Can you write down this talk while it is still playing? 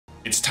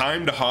It's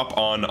time to hop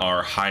on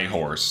our high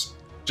horse,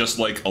 just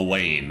like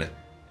Elaine,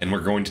 and we're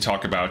going to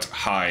talk about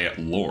High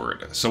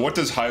Lord. So what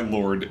does High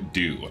Lord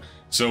do?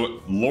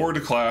 So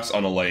Lord class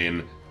on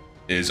Elaine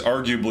is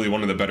arguably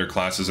one of the better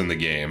classes in the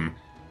game,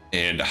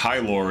 and High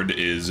Lord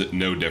is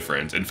no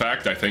different. In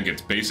fact, I think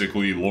it's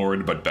basically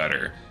Lord but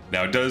better.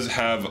 Now it does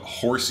have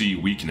horsey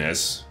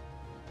weakness,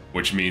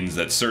 which means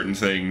that certain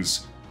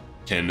things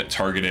can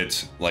target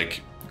it,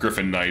 like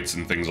Griffin Knights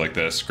and things like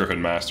this,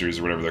 Griffin Masters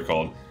or whatever they're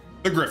called.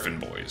 The Griffin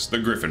boys, the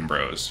Griffin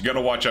bros. You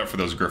gotta watch out for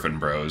those Griffin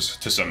bros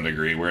to some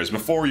degree, whereas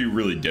before you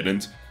really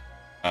didn't.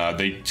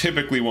 They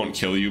typically won't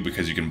kill you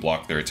because you can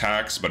block their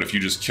attacks, but if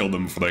you just kill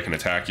them before they can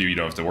attack you, you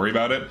don't have to worry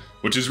about it,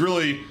 which is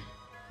really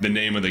the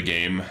name of the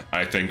game,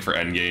 I think, for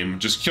endgame.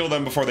 Just kill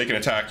them before they can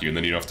attack you, and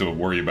then you don't have to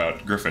worry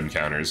about Griffin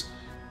counters.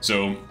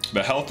 So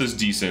the health is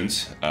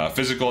decent,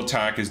 physical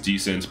attack is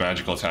decent,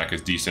 magical attack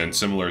is decent,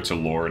 similar to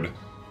Lord.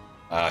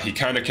 He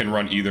kind of can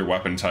run either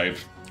weapon type,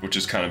 which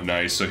is kind of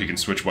nice, so he can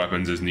switch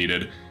weapons as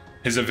needed.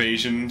 His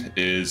evasion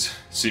is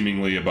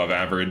seemingly above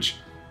average.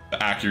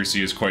 The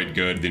accuracy is quite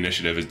good. The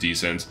initiative is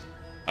decent.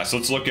 So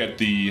let's look at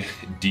the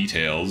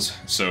details.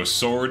 So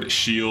sword,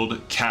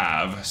 shield,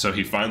 cav. So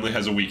he finally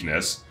has a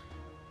weakness.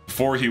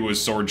 Before he was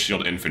sword,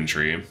 shield,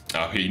 infantry.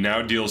 He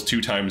now deals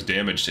 2 times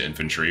damage to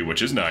infantry,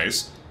 which is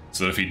nice.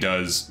 So that if he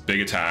does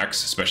big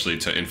attacks, especially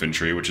to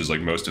infantry, which is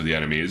like most of the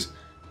enemies,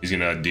 he's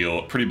gonna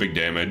deal pretty big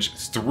damage.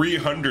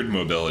 300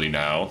 mobility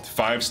now,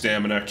 5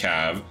 stamina,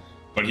 cav,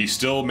 but he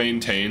still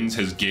maintains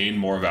his gain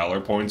more valor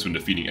points when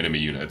defeating enemy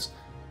units,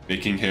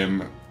 making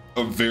him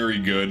a very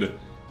good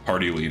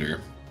party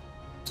leader.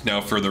 Now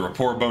for the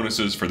rapport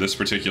bonuses for this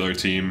particular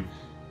team,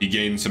 he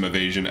gains some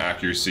evasion,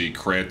 accuracy,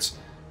 crit,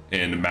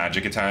 and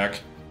magic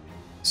attack.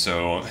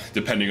 So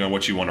depending on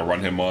what you want to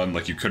run him on,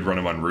 like you could run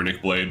him on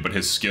Runic Blade, but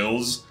his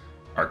skills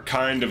are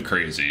kind of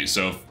crazy.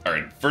 So, all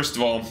right, first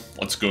of all,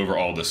 let's go over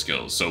all the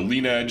skills. So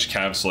Lean Edge,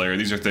 Cav Slayer,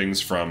 these are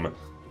things from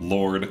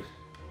Lord.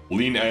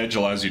 Lean Edge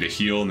allows you to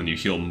heal, and then you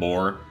heal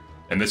more.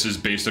 And this is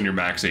based on your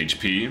max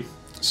HP.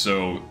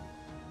 So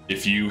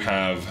if you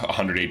have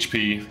 100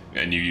 HP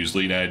and you use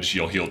Lean Edge,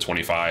 you'll heal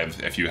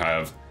 25. If you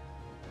have,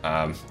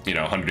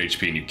 100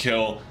 HP and you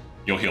kill,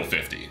 you'll heal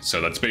 50.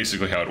 So that's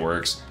basically how it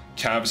works.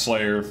 Cav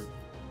Slayer,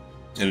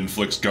 it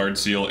inflicts Guard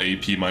Seal,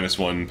 AP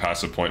 -1,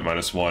 passive point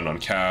 -1 on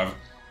Cav.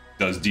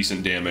 Does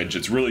decent damage.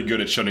 It's really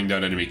good at shutting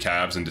down enemy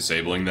cavs and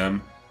disabling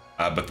them.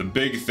 But the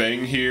big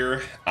thing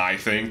here, I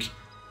think,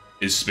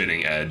 is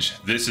Spinning Edge.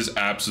 This is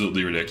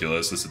absolutely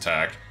ridiculous, this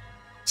attack.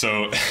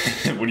 So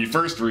when you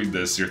first read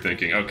this, you're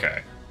thinking,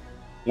 okay,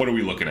 what are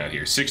we looking at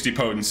here? 60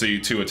 potency,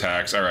 2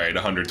 attacks, all right,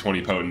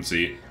 120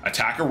 potency.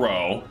 Attack a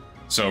row,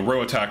 so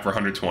row attack for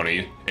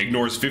 120.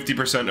 Ignores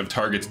 50% of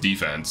target's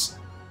defense.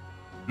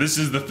 This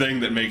is the thing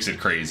that makes it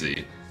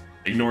crazy.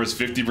 Ignores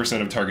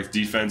 50% of target's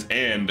defense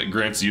and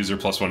grants the user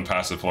 +1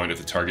 passive point if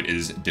the target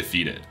is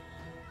defeated.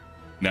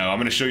 Now I'm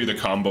going to show you the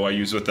combo I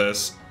use with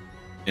this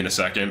in a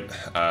second,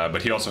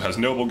 but he also has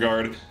Noble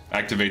Guard,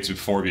 activates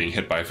before being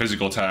hit by a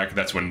physical attack.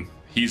 That's when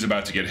he's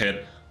about to get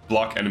hit.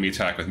 Block enemy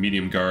attack with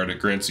Medium Guard,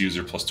 grants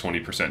user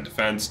 +20%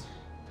 defense,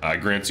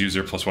 grants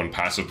user +1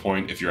 passive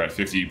point if you're at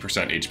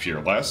 50% HP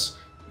or less.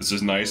 This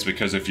is nice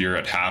because if you're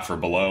at half or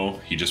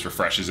below, he just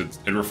refreshes it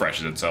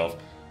refreshes itself.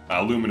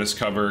 Luminous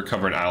Cover,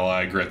 cover an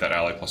ally, grant that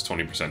ally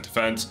 +20%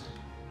 defense.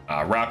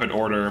 Rapid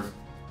Order.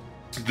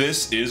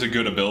 This is a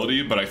good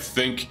ability, but I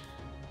think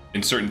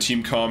in certain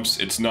team comps,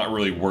 it's not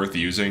really worth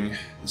using.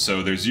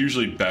 So there's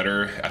usually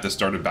better at the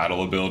start of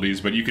battle abilities,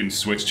 but you can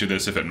switch to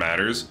this if it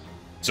matters.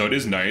 So it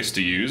is nice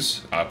to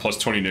use.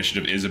 +20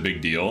 initiative is a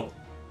big deal.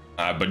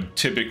 But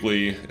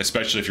typically,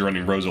 especially if you're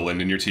running Rosalind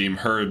in your team,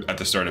 her at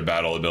the start of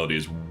battle ability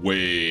is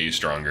way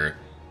stronger.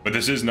 But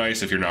this is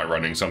nice if you're not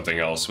running something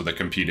else with a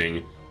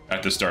competing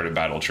at the start of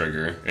battle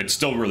trigger. It's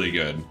still really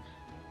good.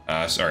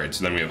 Sorry,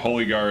 so then we have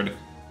Holy Guard.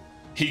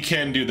 He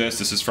can do this.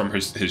 This is from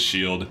his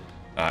shield.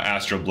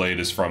 Astral Blade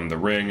is from the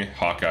ring.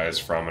 Hawkeye is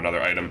from another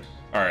item.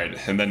 All right,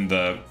 and then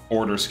the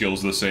order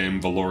skills are the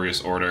same. Valorious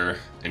Order,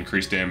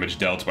 increase damage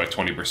dealt by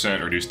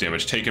 20%, reduce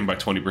damage taken by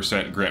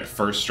 20%, grant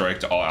first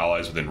strike to all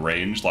allies within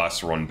range,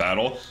 lasts for 1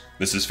 battle.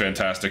 This is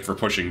fantastic for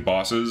pushing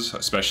bosses,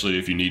 especially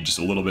if you need just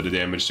a little bit of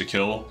damage to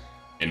kill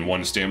in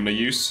 1 stamina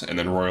use, and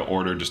then Royal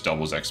Order just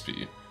doubles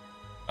XP.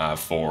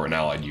 For an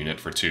allied unit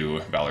for 2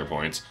 valor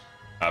points.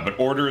 But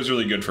Order is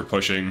really good for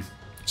pushing,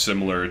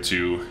 similar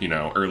to,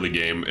 early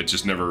game. It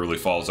just never really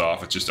falls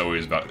off. It's just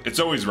always it's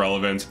always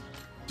relevant.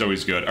 It's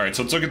always good. All right,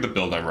 so let's look at the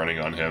build I'm running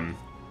on him.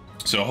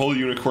 So Holy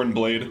Unicorn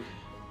Blade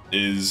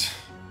is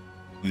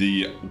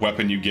the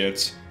weapon you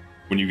get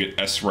when you get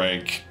S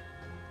rank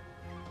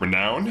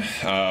Renown.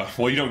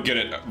 Well, you don't get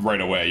it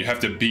right away. You have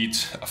to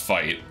beat a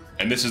fight.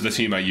 And this is the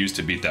team I used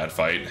to beat that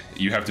fight.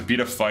 You have to beat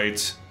a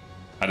fight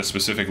at a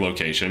specific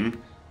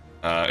location.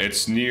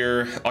 It's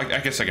near, I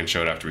guess I can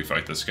show it after we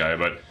fight this guy,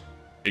 but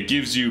it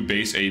gives you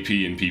base AP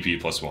and PP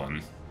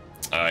 +1,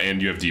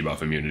 and you have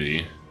debuff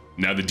immunity.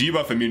 Now the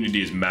debuff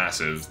immunity is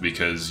massive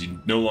because you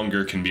no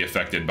longer can be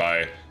affected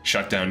by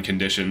shutdown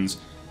conditions.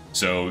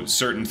 So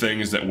certain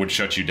things that would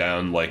shut you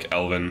down, like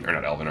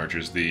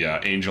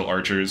angel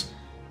archers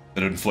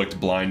that inflict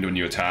blind when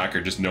you attack,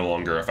 are just no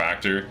longer a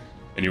factor.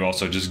 And you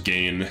also just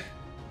gain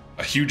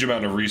a huge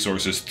amount of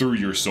resources through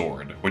your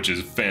sword, which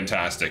is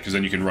fantastic, because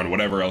then you can run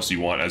whatever else you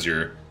want as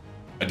your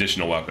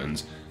additional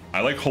weapons.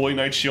 I like Holy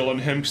Knight Shield on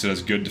him because it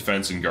has good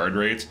defense and guard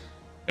rates.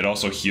 It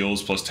also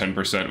heals plus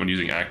 10% when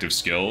using active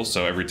skill,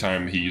 so every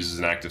time he uses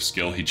an active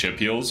skill, he chip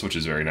heals, which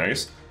is very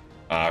nice.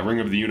 Ring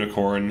of the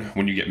Unicorn,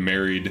 when you get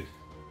married,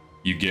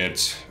 you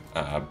get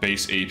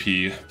base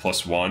AP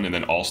plus 1 and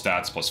then all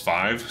stats plus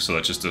 5, so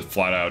that's just a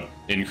flat out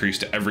increase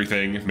to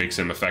everything, makes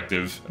him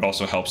effective. It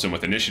also helps him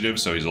with initiative,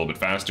 so he's a little bit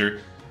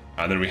faster.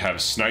 Then we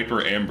have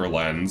Sniper Amber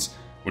Lens,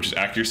 which is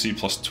accuracy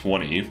plus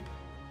 20.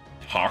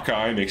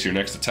 Hawkeye makes your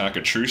next attack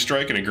a true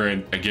strike and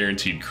a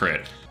guaranteed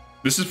crit.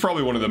 This is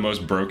probably one of the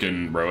most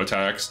broken row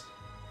attacks.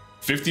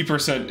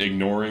 50%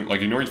 ignoring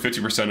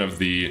 50% of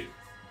the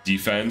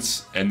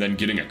defense and then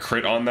getting a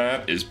crit on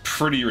that is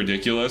pretty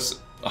ridiculous.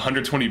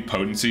 120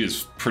 potency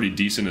is pretty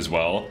decent as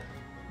well,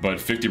 but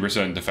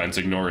 50% defense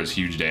ignore is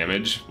huge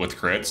damage with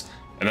crits.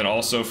 And then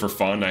also for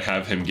fun, I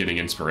have him getting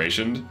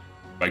inspirationed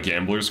by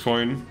Gambler's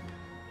Coin.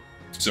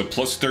 So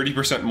plus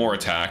 30% more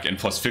attack and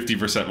plus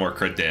 50% more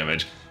crit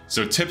damage.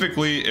 So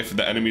typically, if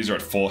the enemies are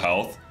at full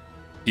health,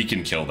 he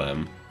can kill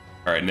them.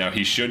 All right, now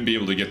he should be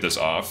able to get this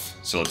off,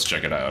 so let's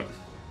check it out.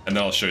 And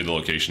then I'll show you the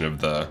location of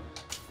the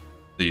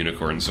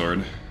unicorn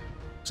sword,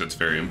 because it's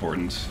very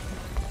important.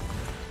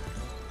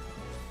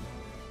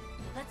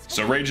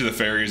 So Rage of the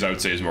Fairies, I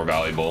would say, is more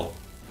valuable.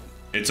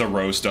 It's a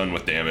row stun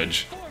with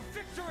damage.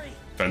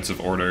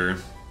 Defensive order.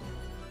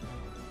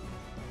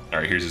 All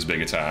right, here's his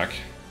big attack.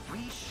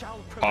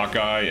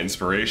 Hawkeye,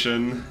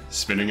 inspiration,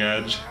 spinning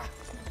edge.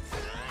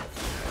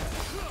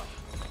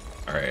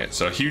 All right,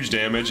 so huge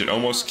damage. It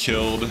almost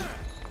killed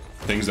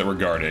things that were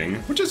guarding,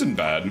 which isn't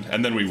bad.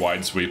 And then we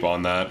wide sweep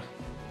on that.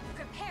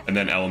 And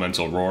then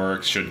Elemental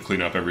Roar should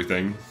clean up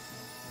everything.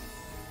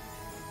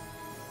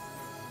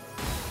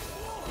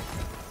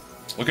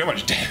 Look how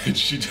much damage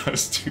she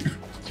does, dude.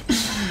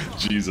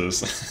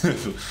 Jesus.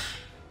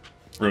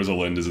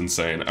 Rosalind is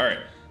insane. All right,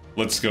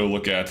 let's go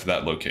look at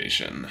that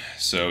location.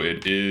 So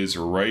it is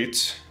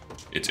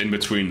it's in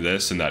between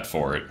this and that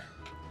fort.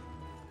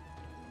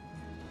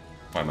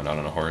 Why am I not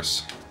on a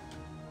horse?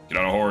 Get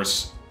on a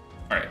horse.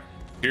 All right,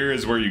 here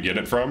is where you get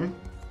it from.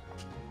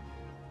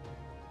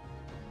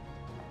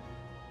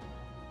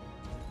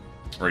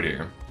 Right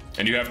here.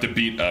 And you have to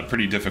beat a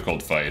pretty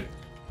difficult fight.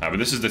 But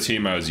this is the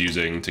team I was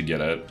using to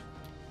get it.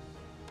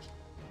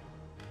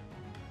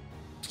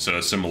 So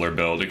a similar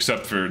build,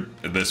 except for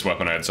this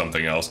weapon I had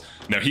something else.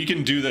 Now he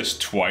can do this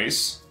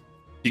twice.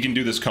 He can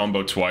do this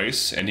combo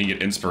twice, and he get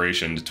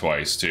inspirationed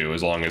twice too,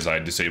 as long as I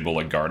disable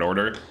like guard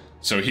order.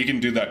 So he can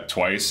do that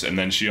twice, and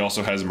then she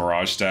also has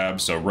Mirage Stab,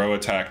 so row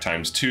attack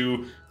times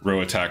 2, row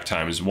attack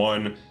times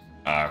 1,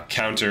 follow-up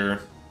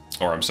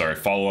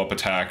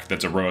attack,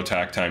 that's a row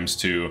attack times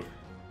 2,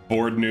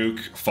 board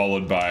nuke,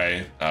 followed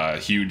by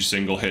huge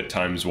single hit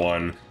times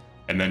 1,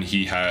 and then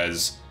he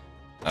has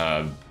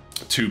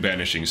 2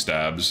 banishing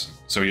stabs,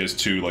 so he has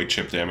 2 like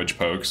chip damage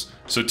pokes.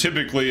 So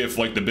typically if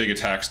like the big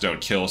attacks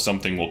don't kill,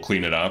 something will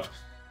clean it up,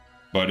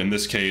 but in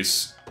this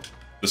case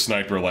the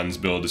sniper lens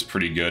build is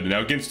pretty good.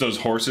 Now against those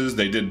horses,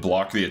 they did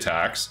block the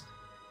attacks,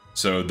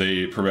 so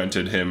they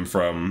prevented him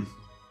from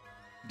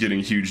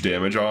getting huge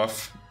damage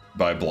off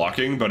by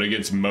blocking, but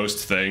against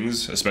most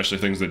things, especially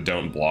things that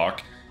don't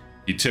block,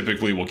 he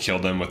typically will kill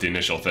them with the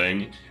initial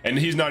thing, and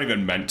he's not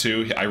even meant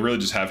to. I really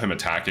just have him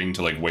attacking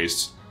to like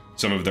waste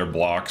some of their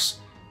blocks,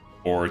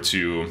 or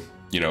to,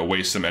 you know,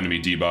 waste some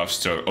enemy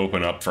debuffs to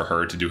open up for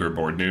her to do her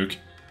board nuke.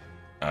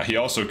 He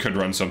also could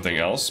run something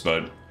else,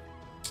 but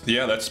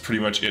yeah, that's pretty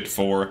much it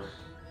for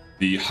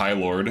the High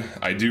Lord.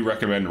 I do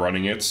recommend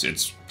running it.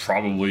 It's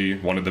probably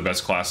one of the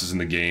best classes in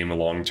the game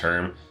long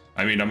term.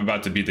 I mean, I'm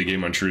about to beat the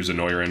game on True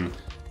Zenoiran,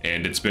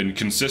 and it's been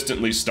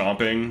consistently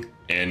stomping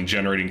and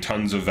generating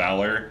tons of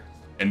valor,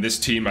 and this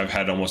team I've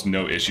had almost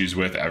no issues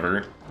with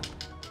ever.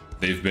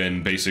 They've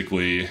been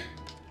basically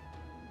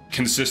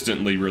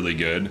consistently really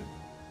good.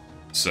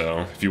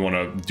 So if you want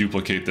to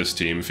duplicate this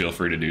team, feel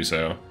free to do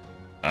so.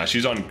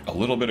 She's on a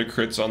little bit of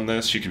crits on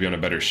this. She could be on a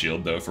better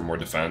shield though for more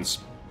defense.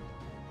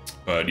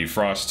 But you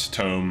Frost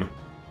Tome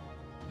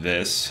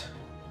this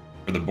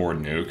for the board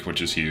nuke,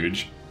 which is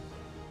huge.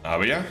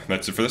 But yeah,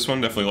 that's it for this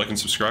one. Definitely like and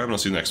subscribe, and I'll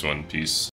see you next one. Peace.